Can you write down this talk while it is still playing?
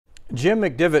Jim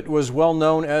McDivitt was well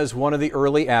known as one of the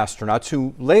early astronauts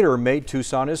who later made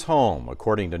Tucson his home.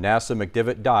 According to NASA,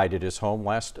 McDivitt died at his home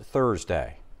last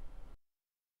Thursday.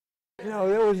 You know,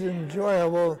 it was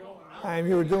enjoyable.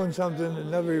 You were doing something that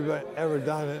never ever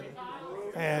done it,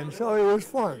 and so it was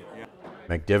fun.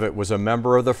 McDivitt was a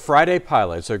member of the Friday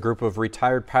Pilots, a group of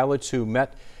retired pilots who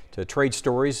met to trade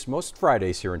stories most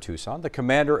Fridays here in Tucson. The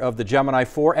commander of the Gemini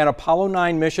 4 and Apollo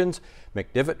 9 missions,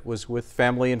 McDivitt was with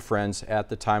family and friends at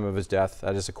the time of his death.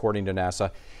 That is according to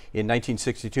NASA. In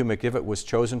 1962, McDivitt was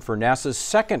chosen for NASA's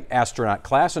second astronaut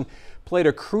class and played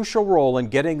a crucial role in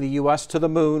getting the U.S. to the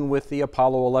moon with the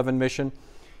Apollo 11 mission.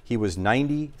 He was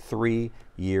 93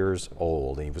 years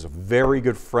old. He was a very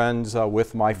good friend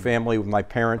with my family, with my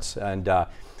parents, and boy,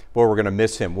 we're going to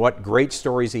miss him. What great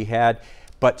stories he had,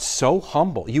 but so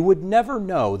humble. You would never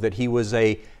know that he was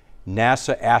a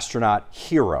NASA astronaut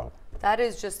hero. That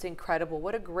is just incredible.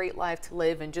 What a great life to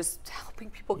live, and just helping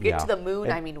people get to the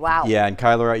moon. I mean, wow. Yeah, and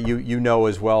Kyler, you know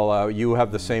as well, you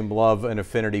have the same love and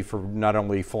affinity for not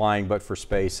only flying but for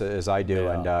space as I do,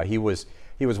 and he was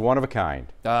one of a kind.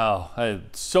 Oh,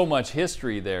 so much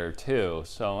history there too.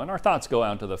 So, and our thoughts go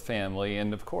out to the family,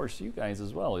 and of course you guys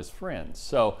as well as friends.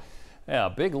 So, yeah,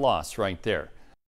 big loss right there.